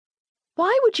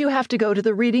Why would you have to go to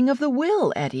the reading of the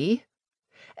will, Eddie?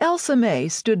 Elsa May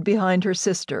stood behind her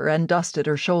sister and dusted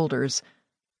her shoulders.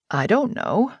 I don't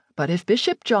know, but if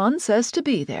Bishop John says to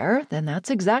be there, then that's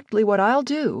exactly what I'll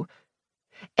do.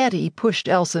 Eddie pushed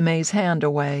Elsa May's hand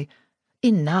away.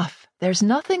 Enough, there's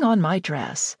nothing on my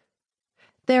dress.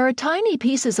 There are tiny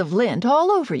pieces of lint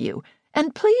all over you,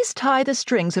 and please tie the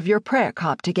strings of your prayer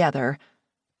cup together.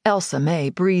 Elsa May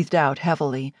breathed out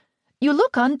heavily. You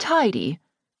look untidy.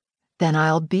 Then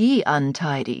I'll be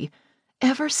untidy.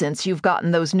 Ever since you've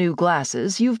gotten those new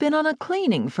glasses, you've been on a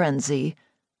cleaning frenzy.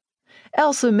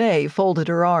 Elsa May folded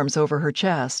her arms over her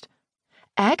chest.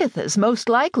 Agatha's most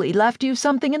likely left you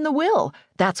something in the will.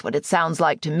 That's what it sounds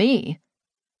like to me.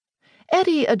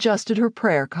 Eddie adjusted her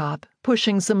prayer cup,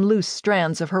 pushing some loose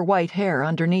strands of her white hair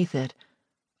underneath it.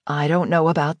 I don't know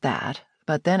about that,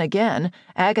 but then again,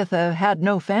 Agatha had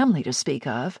no family to speak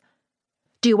of.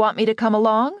 Do you want me to come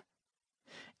along?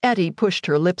 Eddie pushed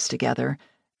her lips together.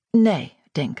 Nay,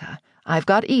 Dinka, I've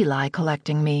got Eli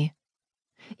collecting me.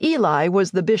 Eli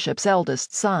was the bishop's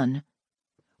eldest son.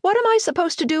 What am I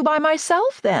supposed to do by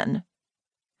myself, then?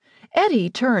 Eddie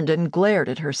turned and glared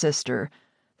at her sister.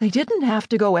 They didn't have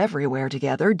to go everywhere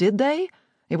together, did they?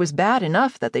 It was bad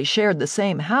enough that they shared the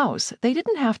same house. They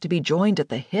didn't have to be joined at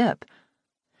the hip.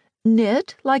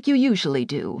 Knit like you usually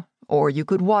do, or you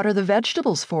could water the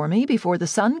vegetables for me before the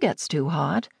sun gets too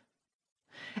hot.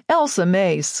 Elsa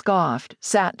May scoffed,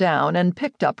 sat down, and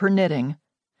picked up her knitting.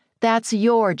 That's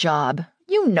your job.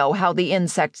 You know how the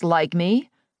insects like me.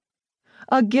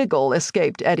 A giggle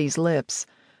escaped Eddie's lips.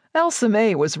 Elsa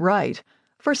May was right.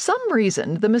 For some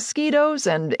reason, the mosquitoes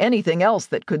and anything else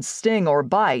that could sting or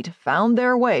bite found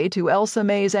their way to Elsa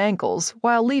May's ankles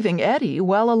while leaving Eddie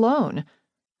well alone.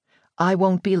 I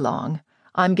won't be long.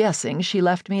 I'm guessing she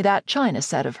left me that china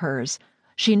set of hers.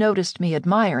 She noticed me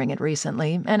admiring it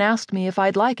recently and asked me if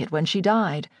I'd like it when she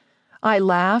died. I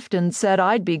laughed and said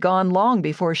I'd be gone long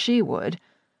before she would.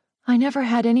 I never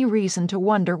had any reason to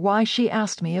wonder why she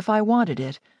asked me if I wanted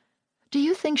it. Do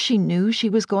you think she knew she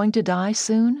was going to die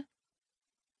soon?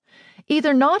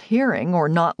 Either not hearing or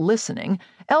not listening,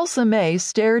 Elsa May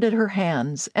stared at her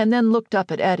hands and then looked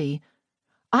up at Eddie.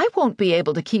 I won't be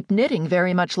able to keep knitting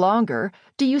very much longer.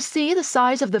 Do you see the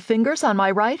size of the fingers on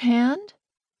my right hand?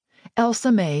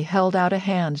 Elsa May held out a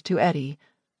hand to Eddie.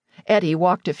 Eddie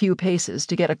walked a few paces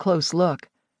to get a close look.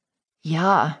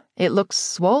 Yeah, it looks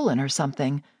swollen or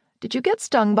something. Did you get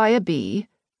stung by a bee?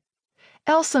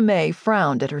 Elsa May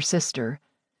frowned at her sister.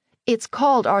 It's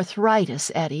called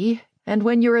arthritis, Eddie, and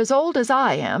when you're as old as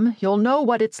I am, you'll know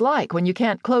what it's like when you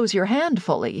can't close your hand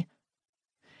fully.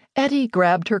 Eddie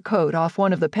grabbed her coat off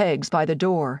one of the pegs by the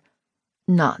door.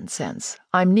 Nonsense.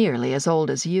 I'm nearly as old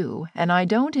as you, and I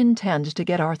don't intend to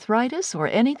get arthritis or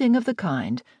anything of the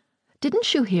kind.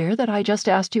 Didn't you hear that I just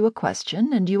asked you a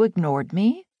question and you ignored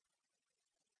me?